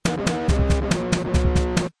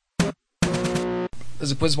This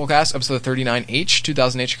is a Quizbowl cast, episode 39H,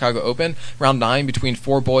 2008 Chicago Open, round 9 between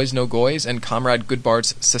 4 boys, no Goys, and Comrade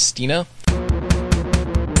Goodbar's Sestina.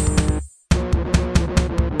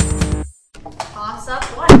 Toss up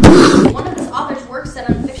one. One of this author's works set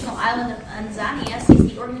on the fictional island of Anzania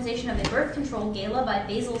sees the organization of a birth control gala by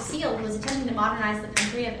Basil Seal, who is attempting to modernize the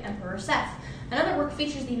country of Emperor Seth. Another work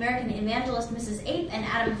features the American evangelist Mrs. Ape and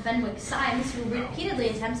Adam Fenwick Symes, who repeatedly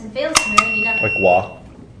attempts and fails to marry Nina. Like Wah.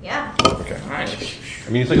 Yeah. Okay. Nice. I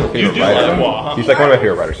mean, he's like a favorite writer. Wah. He's like one of my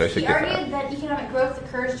favorite writers, so I should He get argued that economic growth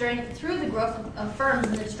occurs through the growth of firms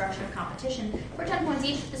and the destruction of competition. For 10 points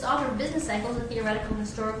each, this author of Business Cycles, a theoretical,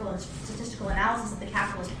 historical, and statistical analysis of the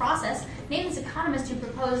capitalist process, named this economist who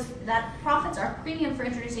proposed that profits are premium for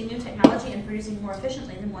introducing new technology and producing more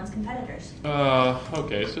efficiently than one's competitors.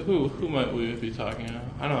 Okay, so who might we be talking about?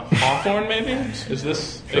 I don't know, Hawthorne maybe? Is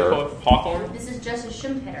this Sure. Hawthorne? This is Joseph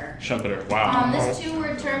Schumpeter. Schumpeter, wow. This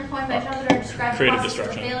two-word term coined by Schumpeter describes the Creative process of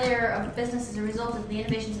destruction. failure of business as a result of the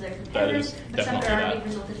innovations of their That competitors, is but definitely Schumpeter that. argued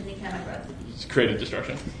resulted in economic growth. It's creative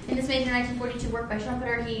destruction. In this major 1942 work by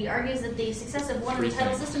Schumpeter, he argues that the success of one of the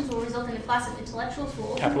title systems will result in a class of intellectuals who will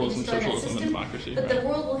ultimately Capitalism, destroy that socialism, and system, democracy. but Right. the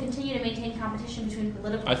world will continue to maintain competition between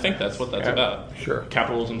political... I think that's what that's about. Sure.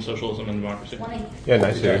 Capitalism, socialism, and democracy. Yeah,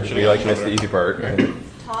 nice. We like missed the easy part.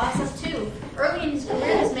 Toss us two. Early in his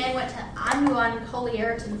career, this man went to Anyuan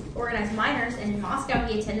Collier to organize miners, and in Moscow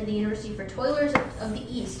he attended the University for Toilers of the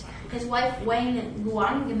East. His wife, Wang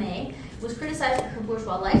Guangmei, was criticized for her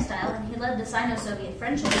bourgeois lifestyle, and he led the Sino-Soviet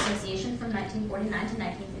Friendship Association from 1949 to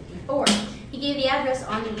 1954. He gave the address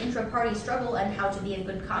on the intra-party struggle and how to be a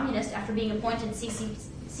good communist after being appointed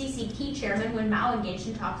CCP chairman when Mao engaged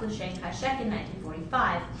in talks with Chiang Kai-shek in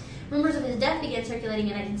 1945. Rumors of his death began circulating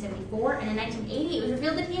in 1974, and in 1980 it was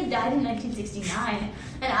revealed that he had died in 1969.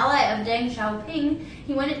 An ally of Deng Xiaoping,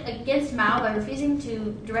 he went against Mao by refusing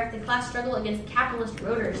to direct the class struggle against capitalist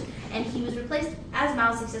roaders, and he was replaced as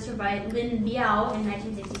Mao's successor by Lin Biao in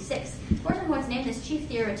 1966. Fortune was named as chief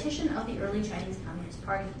theoretician of the early Chinese Communist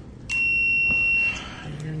Party.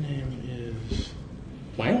 Your name is...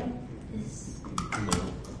 Wang?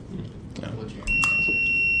 What's your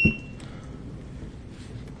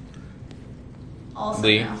Also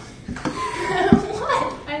Lee. no.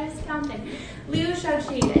 What? I was counting. Liu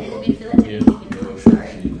Shaoqi. I didn't mean to feel that technique.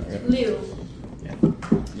 Sorry. Liu. Yeah.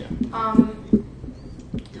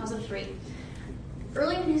 Toss up three.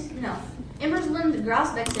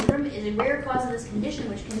 Emerslund-Grasbeck syndrome is a rare cause of this condition,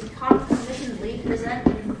 which can concomitantly present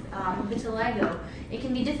vitiligo. It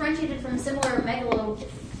can be differentiated from a similar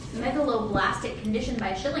megaloblastic condition by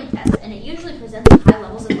a Schilling test, and it usually presents with high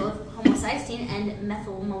levels of both homocysteine and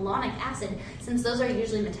methylmalonic acid, since those are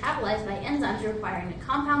usually metabolized by enzymes requiring a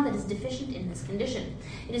compound that is deficient in this condition.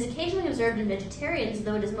 It is occasionally observed in vegetarians,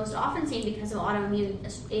 though it is most often seen because of autoimmune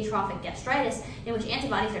atrophic gastritis, in which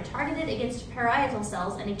antibodies are targeted against parietal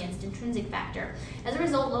cells and against intrinsic factor. As a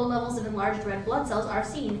result, low levels of enlarged red blood cells are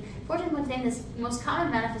seen. Fortune would name this most common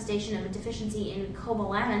manifestation of a deficiency in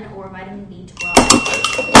cobalamin or vitamin B12.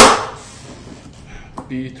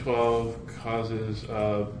 B12 causes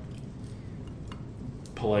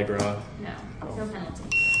pellagra. No penalty.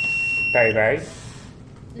 Bye.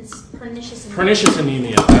 It's pernicious anemia. Pernicious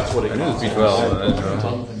anemia, that's what it I knew it causes.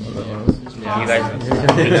 was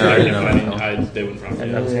B12. They wouldn't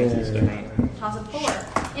probably Toss of four.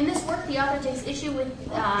 In this work, the author takes issue with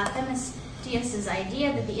Themistius'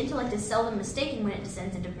 idea that the intellect is seldom mistaken when it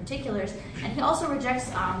descends into particulars, and he also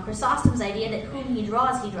rejects Chrysostom's idea that whom he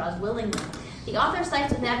draws willingly. The author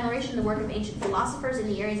cites with admiration the work of ancient philosophers in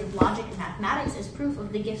the areas of logic and mathematics as proof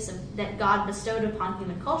of the gifts that God bestowed upon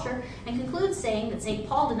human culture, and concludes saying that St.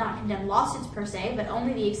 Paul did not condemn lawsuits per se, but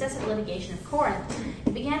only the excessive litigation of Corinth.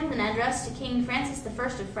 It began with an address to King Francis I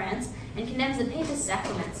of France, and condemns the papist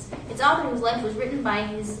sacraments. Its author, whose life was written by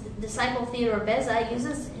his disciple Theodore Beza,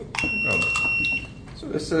 uses... So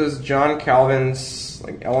this is John Calvin's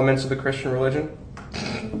Elements of the Christian Religion?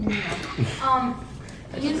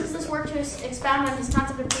 Uses this work to expound on his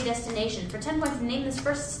concept of predestination. For 10 points, name this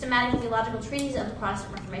first systematic theological treatise of the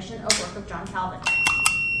Protestant Reformation, a work of John Calvin.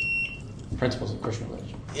 Principles of Christian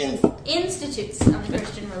religion. Institutes of the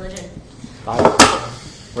Christian religion.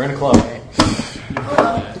 We're in a club.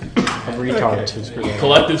 Oh, I'm retarded.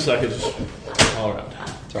 Collective seconds all around.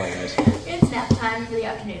 Sorry, guys. it's nap time for the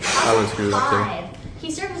afternoon. I was screwed up there. 5. He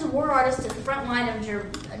served as a war artist at the front line of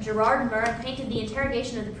Gerard Mur and painted the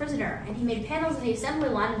interrogation of the prisoner, and he made panels of the assembly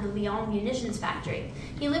line of the Lyon munitions factory.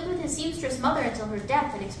 He lived with his seamstress mother until her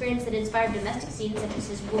death, an experience that inspired domestic scenes such as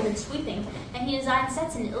his woman sweeping, and he designed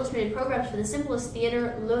sets and illustrated programs for the simplest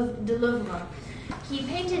theater, de Louvre. He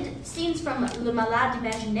painted scenes from Le Malade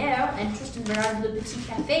Imaginaire and Tristan Bernard's Le Petit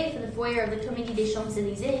Café for the foyer of the Comédie des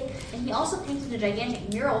Champs-Élysées, and he also painted a gigantic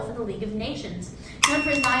mural for the League of Nations. Known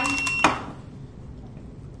for his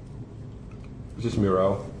Is this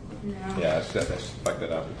Miro? No. Yeah, that's fucked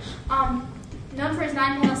it up. Known for his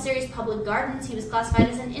 9-panel series Public Gardens, he was classified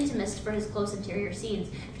as an intimist for his close interior scenes.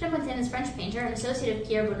 Jean Fontaine is a French painter, an associate of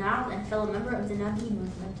Pierre Bonnard, and fellow member of the Nabi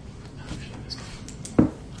movement.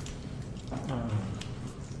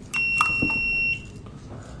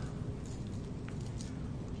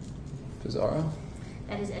 Pizarro?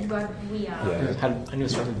 That is Edouard Vuillard. Yeah. I knew it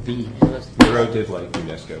started with V. Miro did like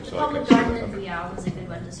UNESCO, so I Public guess. Garden and Vuillard was a good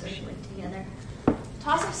one to sort of link together.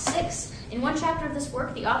 Toss of 6. In one chapter of this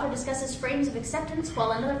work, the author discusses frames of acceptance,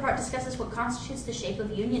 while another part discusses what constitutes the shape of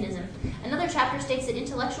unionism. Another chapter states that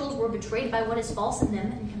intellectuals were betrayed by what is false in them,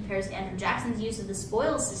 and compares Andrew Jackson's use of the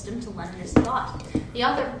spoils system to Leninist thought. The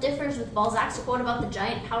author differs with Balzac's quote about the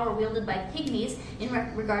giant power wielded by pygmies in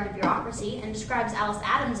regard to bureaucracy, and describes Alice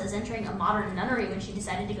Adams as entering a modern nunnery when she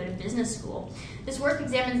decided to go to business school. This work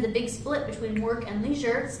examines the big split between work and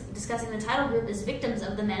leisure, discussing the title group as victims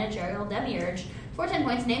of the managerial demiurge. For 10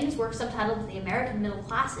 points, name this work subtitled The American Middle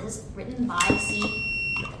Classes, written by C.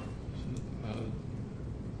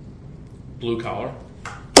 Blue collar.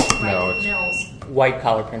 Wright Mills. White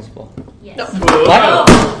collar principle. Yes. What?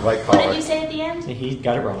 White What collar. did you say at the end? He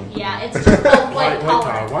got it wrong. Yeah, it's just called white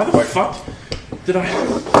collar. Why the fuck did I?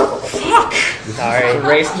 Sorry.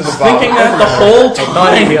 Race to the bottom. Thinking that the whole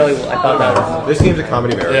I thought that was. This game's a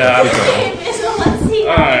comedy marathon. Yeah. So let's see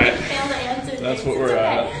how Alright. you fail to answer That's things. what It's we're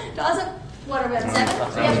okay. Toss up. What are we at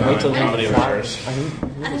 7? Wait till Comedy the writers.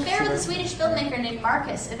 An affair with a Swedish filmmaker named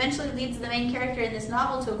Marcus eventually leads the main character in this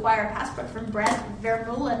novel to acquire a passport from Brent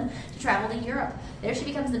Vermeulen to travel to Europe. There she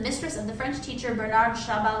becomes the mistress of the French teacher Bernard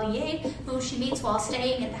Chabalier, who she meets while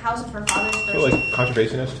staying at the house of her father's So, first... like,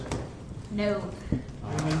 conservationist? No.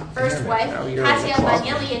 First wife, Now you're Katia in the closet.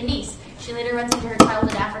 Banyeli in Nice. She later runs into her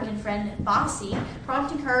childhood African friend Bossi,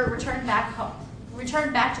 prompting her return back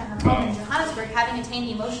to her home in Johannesburg, having attained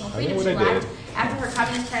the emotional freedom what she I lacked did. after her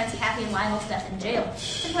communist parents Kathy and Lionel's death in jail.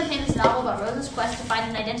 This contains this novel about Rosa's quest to find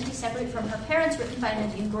an identity separate from her parents, written by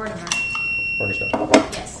Nadine Gordimer.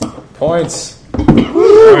 Yes. Points.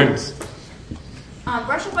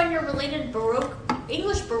 Brush up on your related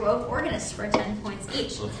English Baroque organists for 10 points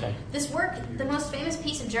each. Okay. This work, the most famous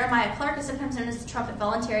piece of Jeremiah Clarke, is sometimes known as the Trumpet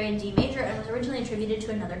Voluntary in D major and was originally attributed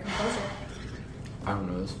to another composer. I don't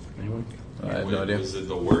know this. Anyone? I have no idea. Is it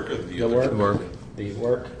the work of the The other work? trumpet? The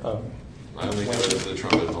work of. I only know the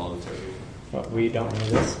trumpet voluntary. What, we don't know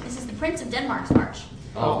this. This is the Prince of Denmark's March,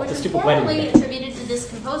 Oh, which the was stupid wedding formerly thing. attributed to this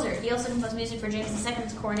composer. He also composed music for James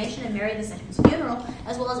II's coronation and Mary II's funeral,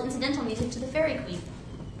 as well as incidental music to the Fairy Queen.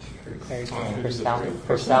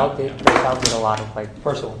 Purcell did a lot of like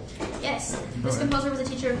Purcell. Yes, this composer was a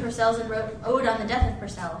teacher of Purcell's and wrote Ode on the Death of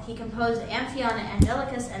Purcell. He composed Amphion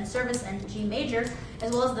Angelicus and Service and G major,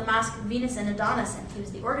 as well as the Masque of Venus and Adonis, and he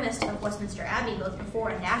was the organist of Westminster Abbey both before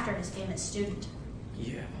and after his famous student.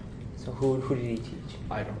 Yeah. So who did he teach?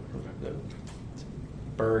 I don't remember.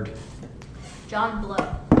 Bird. John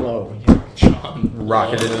Blow. Blow.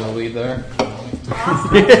 Rocketed in the lead there.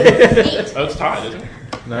 Awesome. 8. Oh, it's tied, isn't it?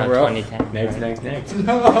 No, we're up. 2010. Next.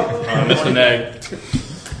 Mr. Neg.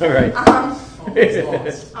 All right.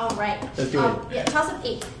 All right. Let's do it. Yeah, toss up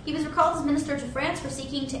 8. He was recalled as minister to France for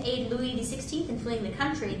seeking to aid Louis XVI in fleeing the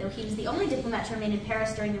country, though he was the only diplomat to remain in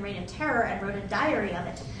Paris during the Reign of Terror and wrote a diary of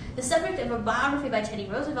it. The subject of a biography by Teddy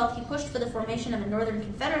Roosevelt, he pushed for the formation of a Northern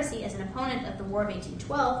Confederacy as an opponent of the War of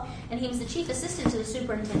 1812, and he was the chief assistant to the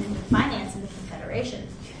superintendent of finance in the Confederation.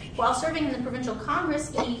 While serving in the provincial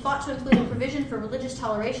Congress, he fought to include a provision for religious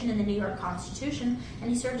toleration in the New York Constitution, and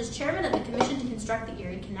he served as chairman of the commission to construct the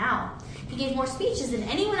Erie Canal. He gave more speeches than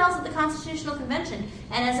anyone else at the Constitutional Convention,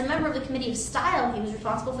 and as a member of the Committee of Style, he was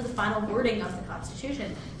responsible for the final wording of the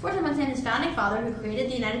Constitution. Fortune was his founding father, who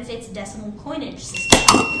created the United States decimal coinage system.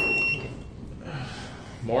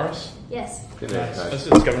 Morris? Yes. It's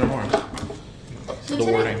Governor Morris. The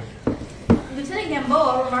wording. Lieutenant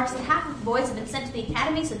Gamboa remarks that half of the boys have been sent to the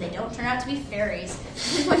academy so they don't turn out to be fairies.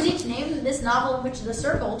 Was each named this novel in which the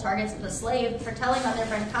circle targets the slave for telling on their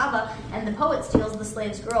friend Kava, and the poet steals the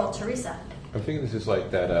slave's girl, Teresa. I'm thinking this is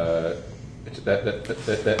like that, it's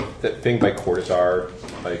that thing by Cortazar,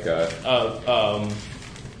 like,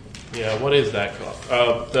 Yeah, what is that called?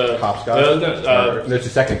 The Hopscotch? There's a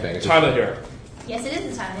second thing. It's Time of the Hero. Yes, it is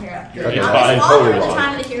the Time of the Hero. Okay. This Fine, author totally of the wrong.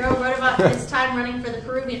 Time of the Hero wrote about his time running for the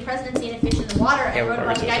Peruvian presidency in A Fish in the Water, and wrote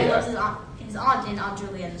about the guy who loves his aunt in Aunt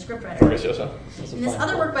Julia and the scriptwriter. Vargas Llosa. In this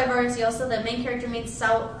other work by Vargas Llosa, the main character meets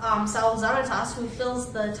Sal Zaratas, who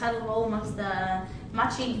fills the title role amongst the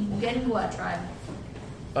Machi Gengua tribe?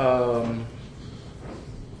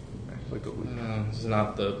 This is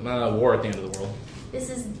not the War at the End of the World. This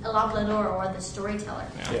is El Hablador, or the storyteller.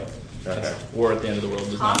 Yeah. Okay. War at the End of the World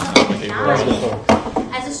does not Awesome. sound like a war.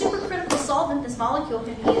 As a supercritical solvent, this molecule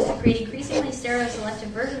can be used to create increasingly stereoselective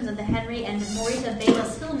versions of the Henry and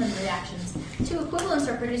Morita-Bayless-Hillman reactions. Two equivalents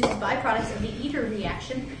are produced as byproducts of the Eder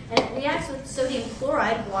reaction, and it reacts with sodium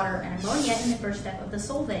chloride, water, and ammonia in the first step of the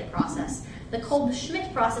solvate process. The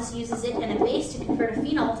Kolb-Schmidt process uses it and a base to convert a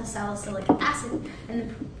phenol to salicylic acid, and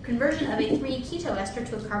the conversion of a 3-keto ester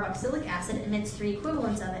to a carboxylic acid emits 3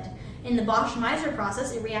 equivalents of it. In the Bosch-Meiser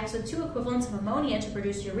process, it reacts with 2 equivalents of ammonia to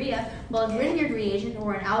produce urea, while a Grignard reagent,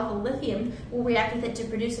 or an alkyl lithium, will react with it to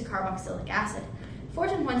produce a carboxylic acid.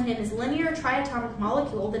 Fortune points name is linear triatomic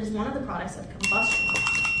molecule that is one of the products of combustion.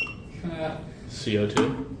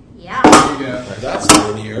 CO2? Yeah. That's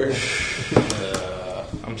linear.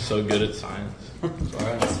 I'm so good at science.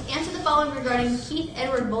 Sorry. Answer the following regarding Keith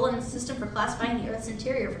Edward Bullen's system for classifying the Earth's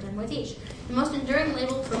interior for 10 points each. The most enduring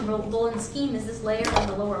label from Bullen's scheme is this layer of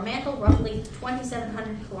the lower mantle, roughly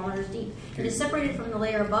 2,700 kilometers deep. It is separated from the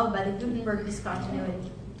layer above by the Gutenberg discontinuity.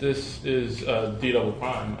 This is D double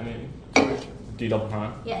prime. D double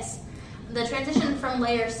prime. Yes. The transition from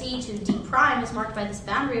layer C to D prime is marked by this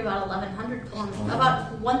boundary about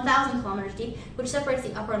 1,000 kilometers deep, which separates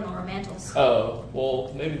the upper and lower mantles. Oh,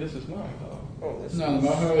 well, maybe this is mine. No, the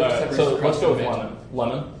Moho So let's go with lemon.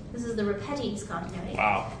 Lemon? This is the Ripetti discontinuity.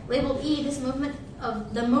 Wow. Labeled E,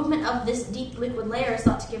 the movement of this deep liquid layer is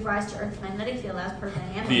thought to give rise to Earth's magnetic field as per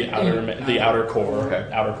dynamics. The outer core. Okay.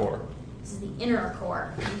 Outer core. This is the inner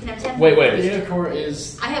core. You can have 10 Wait. The inner core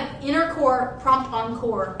is... I have inner core, prompt on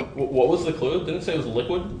core. What was the clue? Didn't it say it was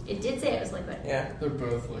liquid? It did say it was liquid. Yeah. They're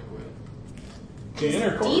both liquid. The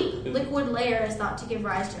inner core. Deep liquid layer is thought to give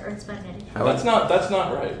rise to Earth's magnetic field. That's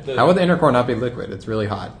not right. How would the inner core not be liquid? It's really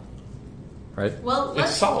hot, right? Well,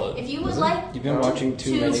 It's solid. If you would like You've been watching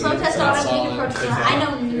too to many protest on it, you can protest on it. I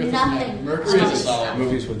know nothing. Mercury about is this solid. stuff.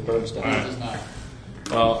 Movies with Bernstein. It does not.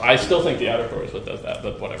 Well, I still think the outer core is what does that,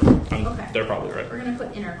 but whatever. Okay. They're probably right. We're going to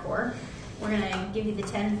put inner core. We're going to give you the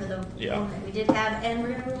 10 for the one that we did have, and we're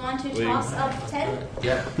going to move on to toss up 10.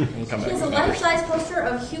 Yeah. We'll come He back. has a life-size poster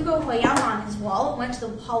of Hugo Hoyama on his wall, went to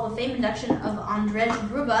the Hall of Fame induction of Andrzej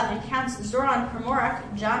Gruba, and Counts Zoran Primorak,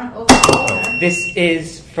 John Overholder. This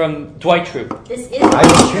is from Dwight Schrute. This is...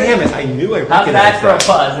 Damn it! I knew I How's recognized that for a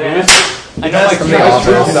buzz, man? I know From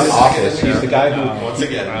the Office. He's the guy who Once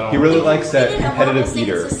again, he really likes that He did a competitive marble Saint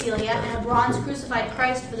eater. Cecilia and a bronze crucified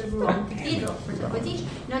Christ for the Rouen Cathedral.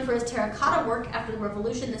 Known for his terracotta work after the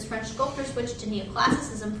Revolution, this French sculptor switched to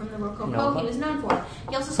neoclassicism from the Rococo he was known for.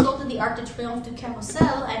 He also sculpted the Arc de Triomphe du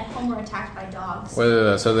Carrousel and Homer Attacked by Dogs.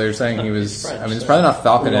 Wait, so they're saying he was... I mean, it's probably not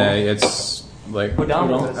Falconet. It's like...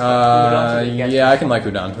 Houdon. yeah, I can like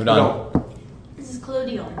Houdon. This is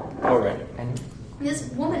Clodion. All right. And This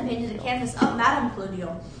woman painted a canvas of Madame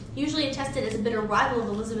Clodion. Usually attested as a bitter rival of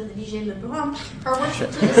Elizabeth Vigée Lebrun, her works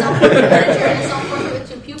include a self-portrait miniature and a self-portrait with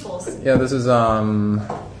 2 pupils. Yeah, this is the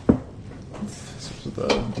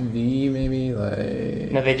V maybe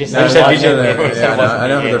like. no, they just No, said I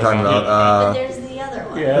know what they're talking But about. there's the other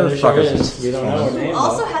one. Yeah, Who the there fuck sure is is. this? We don't know her Who name.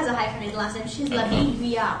 also has a hyphenated last name. She's La Vie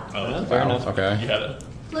Vial. Oh, Fair enough. Okay. you had it.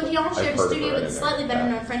 Clodion shared a heard of studio her with a in slightly there. better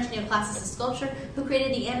known French neoclassicist sculptor who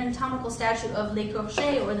created the anatomical statue of Le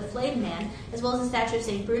Corchet, or the Flayed Man, as well as a statue of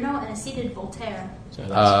St. Bruno and a seated Voltaire. So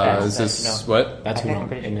Is this no. what? That's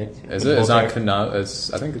Houdon, isn't it? Is it? It's not Canova. It's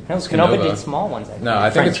I think No, it's Canova did Canova. small ones. I think. No, I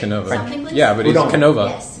think it's French. Canova. Something, please? Yeah, but he's Houdon. Canova.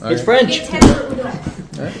 Yes. Okay. It's French. Get 10 for Udon.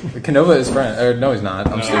 Canova is French. No, he's not.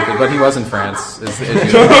 I'm stupid. But he was in France. Is the issue.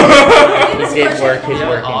 He did work. He's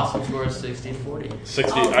working. awesome score is 60-40.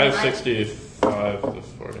 60. Oh, I have right. 65 to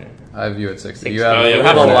 40. I have you at 60. 60. You have. Oh, yeah, we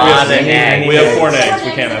have a lot of nags. We have 4 Four names. We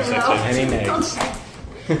names can't in have a 60. row. Any names.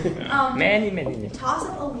 Many. Toss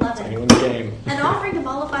up 11. Anyone game. An offering to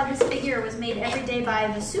mollify this figure was made every day by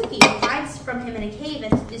Vasuki, who hides from him in a cave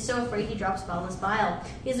and is so afraid he drops foulest bile.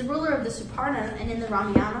 He is the ruler of the Suparna, and in the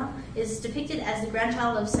Ramayana is depicted as the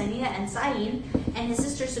grandchild of Sainia and Sain, and his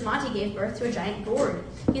sister Sumati gave birth to a giant gourd.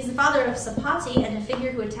 He is the father of Sapati and a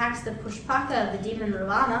figure who attacks the Pushpaka of the demon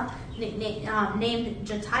Ravana, named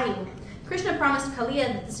Jatayu. Krishna promised Kaliya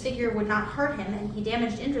that this figure would not hurt him, and he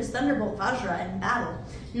damaged Indra's thunderbolt Vajra in battle.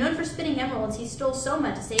 Known for spitting emeralds, he stole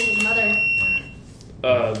Soma to save his mother.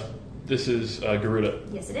 This is Garuda.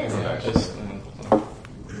 Yes, it is. It's-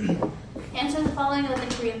 Answer the following about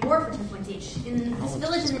the Korean War for 10 points each. In this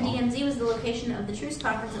village in the DMZ was the location of the truce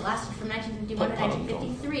conference that lasted from 1951 to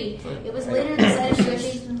 1953. It was later the site of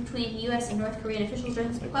negotiations between U.S. and North Korean officials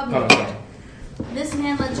during the Pueblo War. This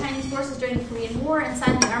man led Chinese forces during the Korean War and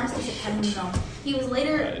signed the armistice at Panmunjom. He was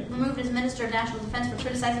later removed as Minister of National Defense for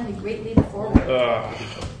criticizing the Great Leap Forward.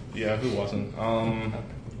 Yeah, who wasn't?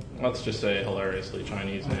 Let's just say hilariously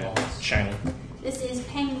Chinese name. Chang. This is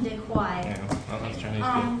Peng De Huai. Yeah, that's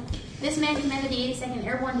Chinese. This man commanded the 82nd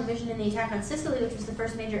Airborne Division in the attack on Sicily, which was the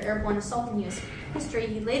first major airborne assault in U.S. history.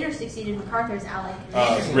 He later succeeded MacArthur's ally.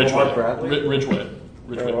 Ridgeway.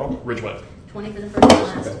 20 for the first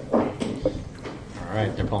and last. All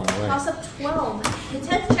right, they're pulling away. Toss up 12. The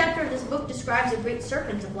 10th chapter of this book describes a great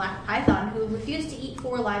serpent, a black python, who refused to eat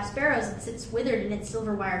 4 live sparrows and sits withered in its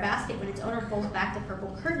silver wire basket when its owner pulls back the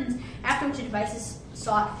purple curtains, after which advice is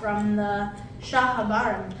sought from the Shah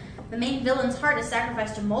Habarim. The main villain's heart is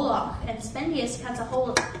sacrificed to Moloch, and Spendius cuts a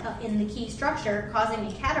hole in the key structure, causing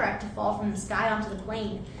a cataract to fall from the sky onto the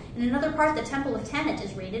plain. In another part, the Temple of Tanit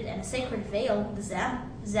is raided, and a sacred veil, the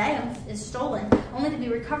Zayamph, is stolen, only to be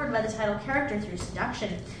recovered by the title character through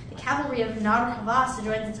seduction. The cavalry of Nar Havas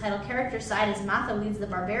joins the title character's side as Matha leads the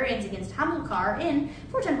barbarians against Hamilcar in,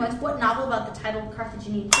 for 10 points, what novel about the titled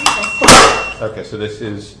Carthaginian princess? Okay, so this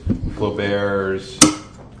is Flaubert's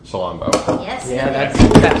Salambo. Yes. Yeah,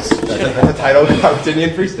 that's The title of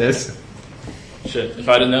Carthaginian priestess. Shit, if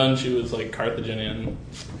I'd have known she was like Carthaginian.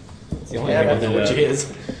 the only thing I know what she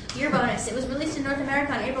is. Year bonus. It was released in North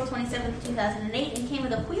America on April 27, 2008, and came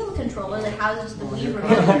with a wheel controller that houses the Wii remote.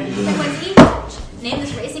 10 points each. Name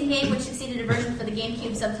this racing game, which succeeded a version for the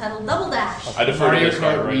GameCube subtitled Double Dash. I defer to Mario your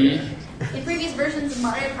start Kart right Wii. here. In previous versions of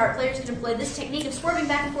Mario Kart, players could employ this technique of swerving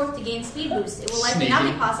back and forth to gain speed boost. It will likely not be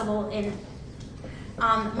Sneaky. possible in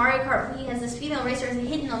Mario Kart Wii has this female racer as a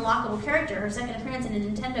hidden unlockable character, her second appearance in a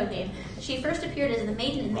Nintendo game. She first appeared as the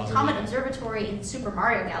maiden in the Rosalina. Comet Observatory in Super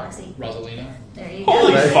Mario Galaxy. Rosalina. There you go.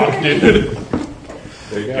 Holy fuck, dude.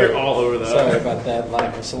 There you go. You're all over that. Sorry about that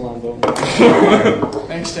lack of Salambo.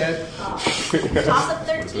 Thanks, Ted. Toss up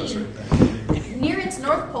 13. Near its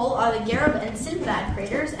north pole are the Garib and Sinbad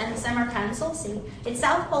craters and the Samarkand Solsi. Its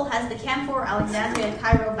south pole has the Camphor, Alexandria,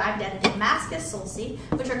 Cairo, Baghdad, and Damascus Solsi,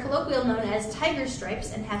 which are colloquially known as tiger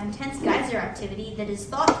stripes and have intense geyser activity that is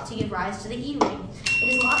thought to give rise to the E-ring.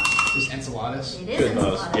 It is locked. Is Enceladus. It is Good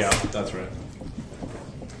Enceladus. buzz. Yeah, that's right.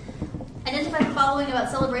 Identify the following about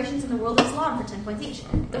celebrations in the world of Islam for 10 points each.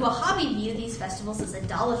 The Wahhabi view these festivals as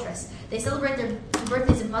idolatrous. They celebrate the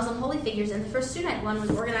birthdays of Muslim holy figures, and the first Sunnite one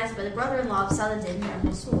was organized by the brother-in-law of Saladin and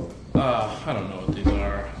Mosul. I don't know what these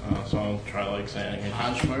are, so I'll try like saying it.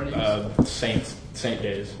 Hajj parties. Saint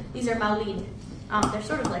days. These are Mawlid. They're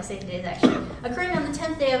sort of like saint days, actually. Occurring on the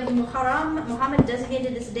 10th day of Muharram, Muhammad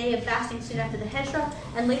designated this day of fasting soon after the Hijrah,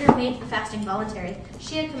 and later made the fasting voluntary.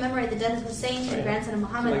 Shia commemorate the death of Hussein, the grandson of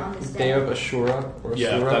Muhammad, on this Day day. of Ashura or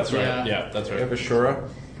Yeah, Asura? that's right. Yeah. Yeah, that's Day right. of Ashura.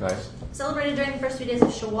 Nice. Celebrated during the first few days of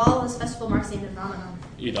Shawwal, this festival marks the end of Ramadan.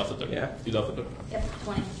 Eat off the door. Yeah. Eat off the door. Yep,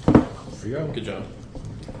 20. There you go. Good job.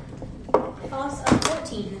 Toss of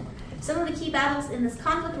 14. Some of the key battles in this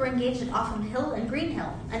conflict were engaged at Offham Hill and Green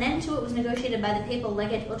Hill. An end to it was negotiated by the papal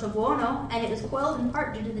legate Ottobuono, and it was quelled in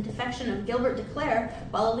part due to the defection of Gilbert de Clare,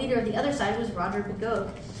 while a leader of the other side was Roger Begog.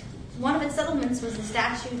 One of its settlements was the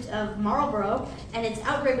Statute of Marlborough, and its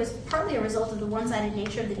outbreak was partly a result of the one-sided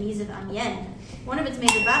nature of the Mise of Amiens. One of its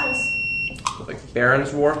major battles... Like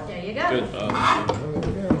Baron's War. There you go. Good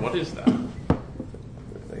buzz. What is that?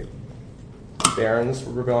 Like, barons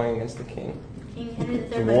were rebelling against the king. King Henry III.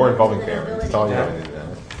 It's a war involving the families. nobility. It's all you Yeah. have to do now.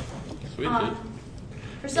 Sweet, dude.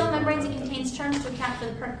 For cell membranes, it contains terms to account for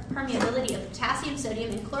the permeability of potassium,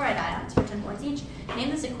 sodium, and chloride ions for 10 points each.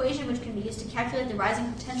 Name this equation, which can be used to calculate the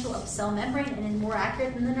rising potential of a cell membrane and is more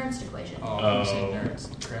accurate than the Nernst equation. Oh, Oh. I'm saying nerds.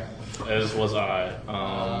 Crap. As was I.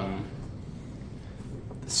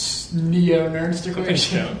 Neo-Nernst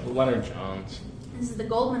equation. Yeah, Leonard Johns. This is the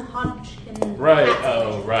Goldman-Hodgkin. Right. acid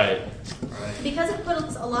Oh, equation. right. Because it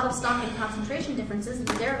puts a lot of stock in concentration differences,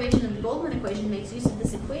 the derivation of the Goldman equation makes use of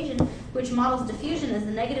this equation, which models diffusion as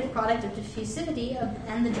the negative product of diffusivity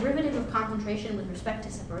and the derivative of concentration with respect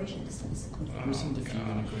to separation distance. Who's some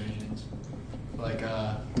diffusion equations? Like,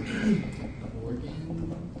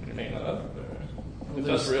 Morgan? You're making that up? Or? Well, If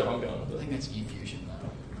that's there's- real, I'm going I with it. think that's E-fusion, though.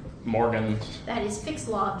 Morgan's. That is Fick's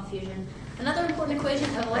law of diffusion. Another important equation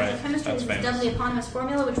of Right, electrochemistry that's is the famous. doubly eponymous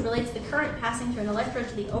formula, which relates the current passing through an electrode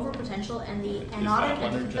to the overpotential and the anodic and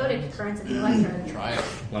Leonard cathodic Jones? currents of the electrode. Try it.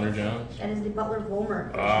 Leonard Jones. That is the Butler-Volmer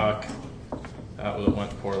equation. Fuck. That would have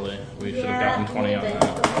went poorly. We should have gotten 20 on a little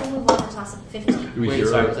that. bit, but we'll move on to toss up 15. We Wait, zero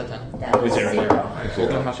sorry, it? was that 10? That was Zero. 0.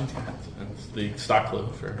 It's the stock clue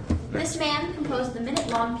for. This man composed the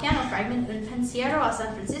minute-long piano fragment Un Pensiero a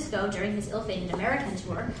San Francisco during his ill-fated American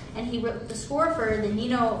tour, and he wrote the score for the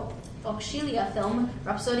Nino Auxilia film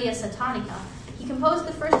Rhapsodia Satanica. He composed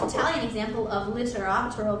the first Italian example of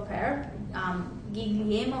literatura per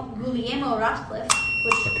Guglielmo Ratcliffe,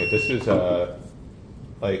 which... Okay, this is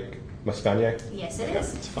like Mascagni. Yes, it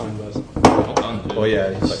is. It's fun, Buzz. Well done, dude. Oh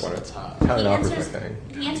yeah, he's like one of Italian operas, I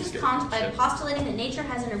think. He answers Kant by postulating that nature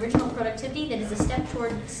has an original productivity that is a step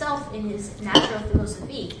toward self in his natural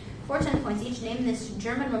philosophy. For 10 points each, name this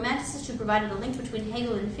German romanticist who provided a link between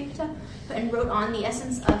Hegel and Fichte and wrote on the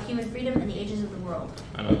essence of human freedom and the ages of the world.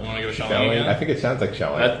 I don't want to go Schelling Schelling? again. I think it sounds like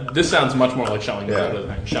Schelling. This sounds much more like Schelling than Yeah. the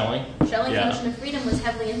other thing. Schelling? Schelling's Yeah. notion of freedom was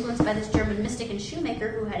heavily influenced by this German mystic and shoemaker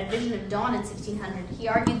who had a vision of dawn in 1600. He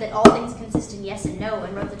argued that all things consist in yes and no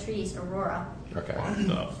and wrote the treatise Aurora. Okay. What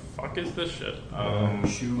the fuck is this shit?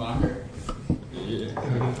 Schumacher.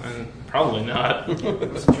 Probably not.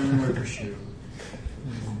 It's a German word for shoe.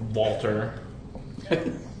 Walter.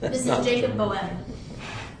 This is Jacob Boehme.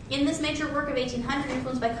 In this major work of 1800,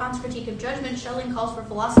 influenced by Kant's critique of judgment, Schelling calls for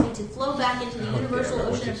philosophy to flow back into the universal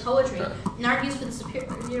ocean of poetry and argues for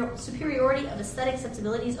the superiority of aesthetic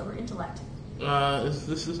sensibilities over intellect.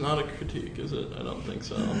 This is not a critique, is it? I don't think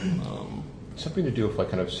so. Something to do with like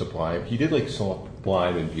kind of sublime. He did like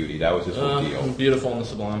sublime and beauty. That was his whole deal. Beautiful and the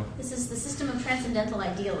sublime. This is the system of transcendental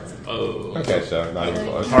idealism. Oh. Okay, so not even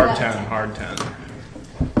close. Hard 10, hard 10.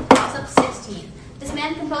 Toss up 16. This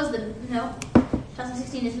man composed Toss up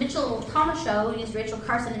 16 is Mitchell Tomashow, who used Rachel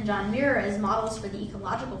Carson and John Muir as models for the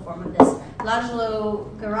ecological form of this. Laszlo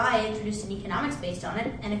Garai introduced an economics based on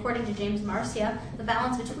it, and according to James Marcia, the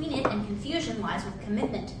balance between it and confusion lies with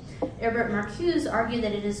commitment. Herbert Marcuse argued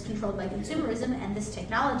that it is controlled by consumerism and this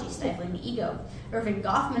technology stifling the ego. Irving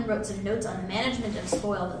Goffman wrote some notes on the management of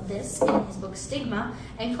spoiled this in his book Stigma,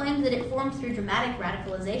 and claimed that it formed through dramatic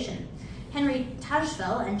radicalization. Henry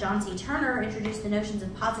Tajfel and John C. Turner introduced the notions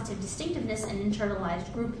of positive distinctiveness and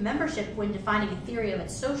internalized group membership when defining a theory of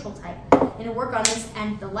its social type. In a work on this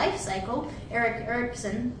and the life cycle, Erik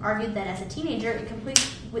Erikson argued that as a teenager it competes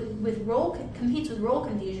with role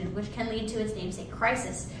confusion, which can lead to its namesake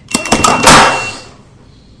crisis.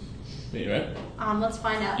 Me, right? Let's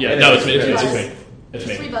find out. Yeah, no, it's me. Three It's buzzes. me. It's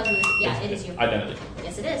me. Three buzzes. Yeah, it is you. Identity.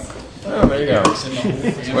 Yes, it is. Oh, there you go.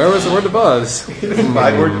 Where was the word to buzz?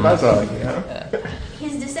 5 words to buzz on. Yeah.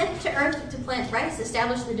 His descent to Earth to plant rice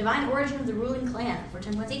established the divine origin of the ruling clan. For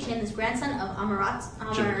 10 points each, name this grandson of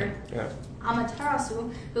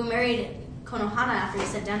Amaterasu, who married Konohana after he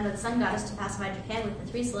sent down by the sun goddess to pacify Japan with the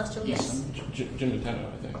 3 celestial gifts. Jim Matano,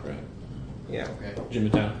 I think, right? Yeah. Okay. Jim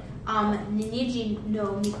Matano. Ninigi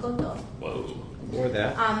no Mikoto. Whoa. Or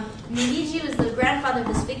that. Ninigi was the grandfather of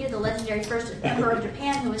this figure, the legendary first emperor of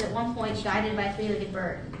Japan, who was at one point guided by a 3-legged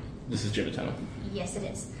bird. This is Jim Matano. Yes, it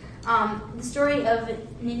is. The story of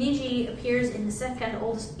Ninigi appears in this second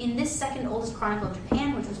oldest chronicle of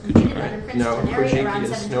Japan, which was completed under Prince No, Toneri around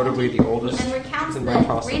Kojiki is 720, notably the oldest. and recounts in the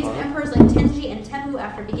Rentals reigns of on it. emperors like Tenji and Temmu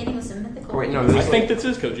after beginning with some mythical... Wait, no, I there's think this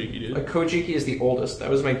is Kojiki, dude. Kojiki is the oldest. That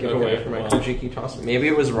was my giveaway Okay, for my well. Kojiki toss. Maybe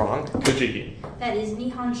it was wrong. Kojiki. That is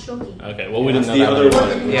Nihon Shoki. Okay, well, we didn't know The that. other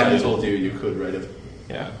one. one, Yeah. I told you could write it.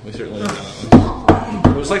 Yeah, we certainly didn't know that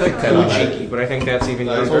one. It was like 10 Kojiki, but I think that's even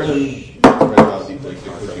I told younger. him right about the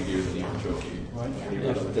Kojiki years and even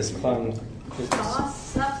Choki. This fun.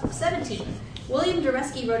 Toss up 17. William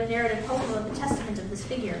Dureski wrote a narrative poem about the testament of this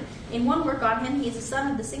figure. In one work on him, he is the son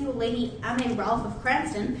of the single lady Ame Ralph of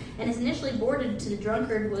Cranston and is initially boarded to the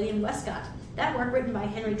drunkard William Westcott. That work, written by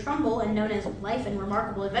Henry Trumbull and known as Life and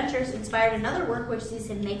Remarkable Adventures, inspired another work which sees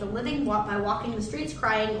him make a living by walking the streets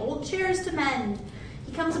crying, "Old chairs to mend!"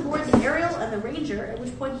 He comes aboard the Ariel and the Ranger, at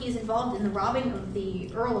which point he is involved in the robbing of the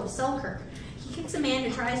Earl of Selkirk. He kicks a man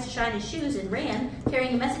who tries to shine his shoes and ran,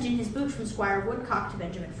 carrying a message in his boot from Squire Woodcock to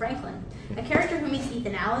Benjamin Franklin. A character who meets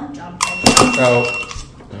Ethan Allen, John Paul Jones.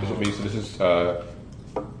 So this is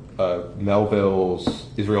Melville's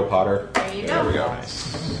Israel Potter. There you There we go.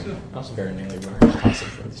 go. Also very nearly awesome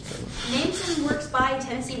for this term. Name some works by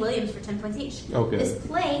Tennessee Williams for 10 points each. Okay. This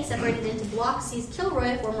play, separated into blocks, sees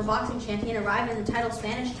Kilroy, a former boxing champion, arrive in the title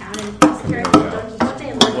Spanish town and replace the characters of Don Quixote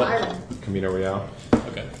and Lord Byron. Camino Real.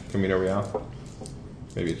 Okay. Camino Real.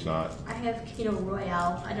 Maybe it's not. I have Casino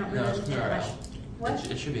Royale. I don't really No, it's understand Royale. much.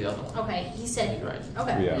 What? It should be the other one. Okay, he said. You're right.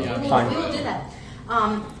 Okay, Yeah. we Fine. will do that.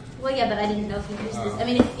 Well, yeah, but I didn't know if he used this. I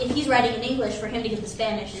mean, if he's writing in English, for him to get the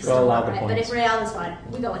Spanish is We'll still allow not the right. But points. if Royale is fine,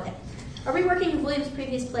 we go with it. A reworking of Williams'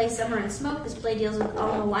 previous play, Summer and Smoke, this play deals with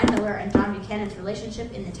Alma Weinmiller and John Buchanan's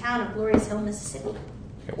relationship in the town of Glorious Hill, Mississippi.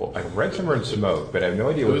 Okay, well, I read Summer and Smoke, but I have no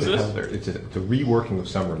idea Who what is the this? hell there. It's a reworking of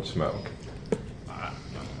Summer and Smoke. I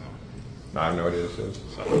I have no idea what this is.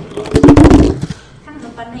 don't know. Kind of a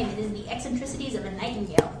fun name. It is The Eccentricities of a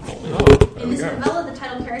Nightingale. There In we this go. novella, the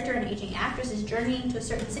title character, an aging actress, is journeying to a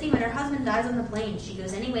certain city when her husband dies on the plane. She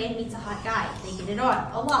goes anyway and meets a hot guy. They get it on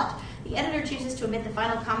a lot. The The editor chooses to omit the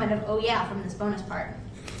final comment of "oh yeah" from this bonus part.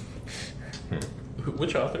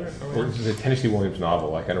 Which author? Or this is a Tennessee Williams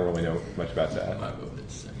novel. Like I don't really know much about that. My vote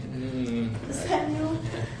is second. Is that new?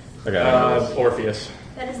 Okay. Orpheus.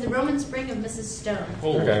 That is The Roman Spring of Mrs. Stone.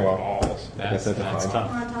 Holy Okay, well. balls. That's That's fine.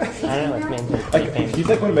 tough. We're on top of I don't know, it's 18 named now. for pretty famous. He's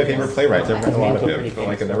like one of my favorite playwrights. I've read a lot of Pretty him, but famous.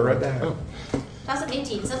 like I never read that. Toss up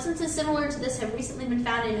 18. Substances similar to this have recently been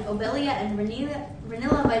found in Obelia and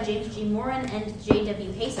Ranilla by James G. Moran and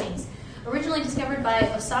J.W. Hastings. Originally discovered by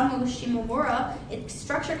Osamu Shimomura, its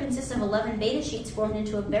structure consists of 11 beta sheets formed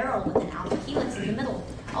into a barrel with an alpha helix in the middle.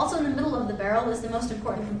 Also in the middle of the barrel is the most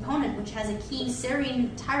important component, which has a key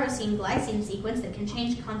serine-tyrosine-glycine sequence that can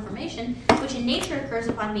change conformation, which in nature occurs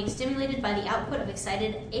upon being stimulated by the output of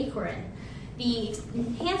excited acorrin. The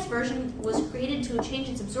enhanced version was created to change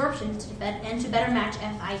its absorption and to better match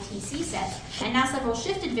FITC set, and now several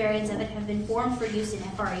shifted variants of it have been formed for use in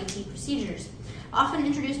FRAT procedures. Often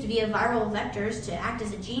introduced via viral vectors to act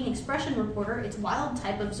as a gene expression reporter, its wild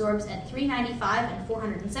type absorbs at 395 and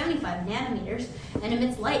 475 nanometers and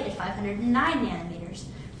emits light at 509 nanometers.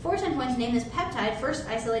 410 points name this peptide first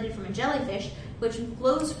isolated from a jellyfish, which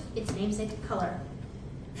glows its namesake color.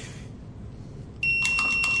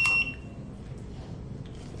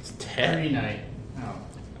 It's Ted. Every night. Oh.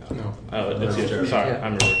 No. Oh, it's you. Sorry,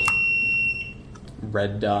 I'm reversed.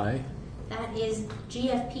 Red dye. That is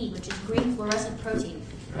GFP, which is green fluorescent protein.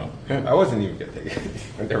 I wasn't even gonna take it.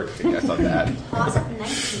 I never took a guess on that. Toss up 19.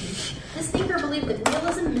 This thinker believed that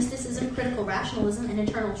realism, mysticism, critical rationalism, and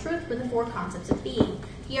eternal truth were the four concepts of being.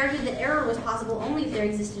 He argued that error was possible only if there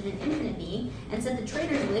existed an infinite being, and said the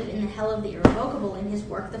traitors live in the hell of the irrevocable in his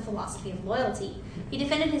work, The Philosophy of Loyalty. He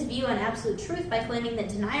defended his view on absolute truth by claiming that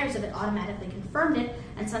deniers of it automatically confirmed it,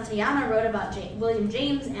 and Santayana wrote about William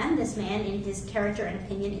James and this man in his Character and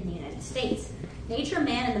Opinion in the United States. Nature,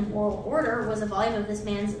 Man, and the Moral Order was a volume of this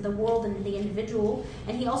man's The World and the Individual,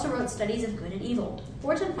 and he also wrote studies of good and evil.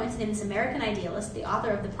 410 points to him this American idealist, the author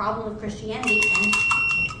of The Problem of Christianity, and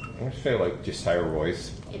I just feel like Josiah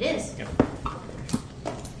Royce. it is. Yep.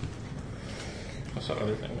 What's that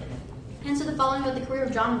other thing then? Answer the following about the career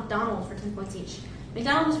of John McDonald for 10 points each.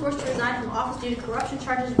 McDonald was forced to resign from office due to corruption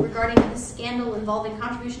charges regarding this scandal involving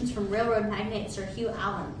contributions from railroad magnate Sir Hugh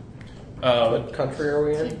Allen. What country are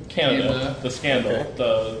we in? Canada. Canada. The scandal.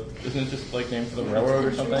 Okay. Isn't it just like named for the railroad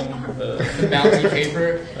or something? The bounty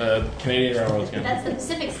paper. Canadian Railroad scandal. That's the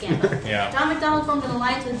Pacific scandal. Yeah. John McDonald formed an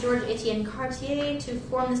alliance with George Etienne Cartier to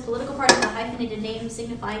form this political party with a hyphenated name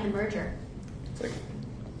signifying the merger. It's like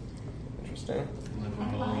interesting.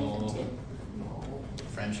 Liberal.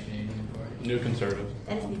 French Canadian Party. New Conservative.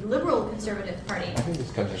 That is the Liberal Conservative Party. I think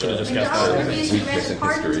this country. Should have just guessed McDonald that. refused to grant Weakness the in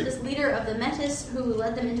pardon to history. this leader of the Metis who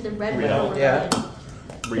led them into the Red Real. Rebel Yeah. Rebellion.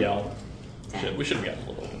 Riel. Okay. We should have gotten a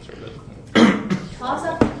little conservative. Toss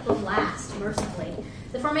up the last, mercifully.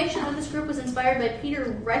 The formation of this group was inspired by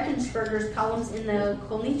Peter Reichensperger's columns in the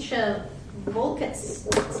Kolnische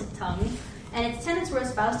Volkszeitung, and its tenets were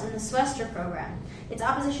espoused in the Schwester program. Its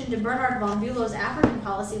opposition to Bernhard von Bülow's African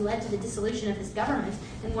policy led to the dissolution of his government,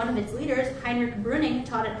 and one of its leaders, Heinrich Brüning,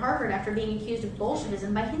 taught at Harvard after being accused of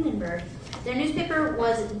Bolshevism by Hindenburg. Their newspaper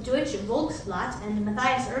was Deutsche Volksblatt, and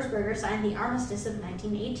Matthias Erzberger signed the Armistice of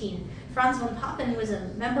 1918. Franz von Papen was a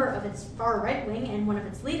member of its far right wing, and one of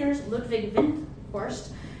its leaders, Ludwig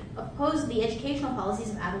Windhorst, opposed the educational policies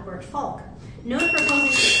of Adalbert Falk. Known for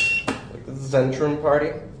opposing... Like the Zentrum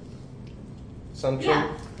Party? Zentrum?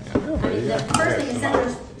 Yeah. I mean, the first thing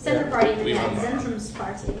is Center Party, and We then won. Zentrum's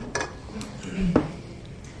Party.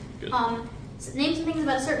 Good. Name some things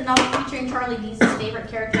about a certain novel featuring Charlie Dee's favorite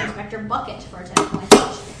character, Inspector Bucket, for 10 points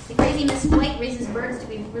each. The crazy Miss White raises birds to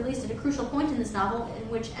be released at a crucial point in this novel, in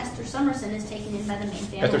which Esther Summerson is taken in by the main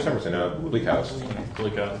family. Esther Summerson, Bleak House.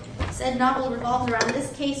 Bleak out. Said novel revolves around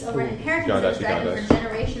this case over an inheritance John that was Dusty, John dragging for Dusty.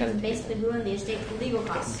 generations and basically ruined the estate for legal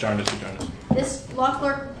costs. Jarnus. This law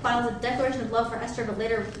clerk files a declaration of love for Esther, but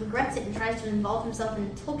later regrets it and tries to involve himself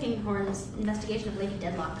in Tulkinghorn's investigation of Lady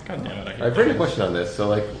Deadlock. God damn it. I hate I've read a question on this, so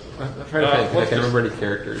like, I'm trying to think. I what's can't this? remember any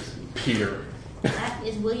characters. Peter. That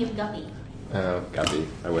is William Guppy. Guppy.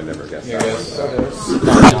 I would never guess Yeah, that yes.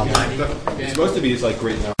 one. It's supposed to be this like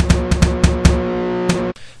great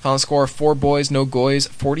novel. Final score: 4 boys, no goys.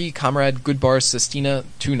 40. Comrade, Goodbar, Sestina,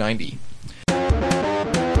 290.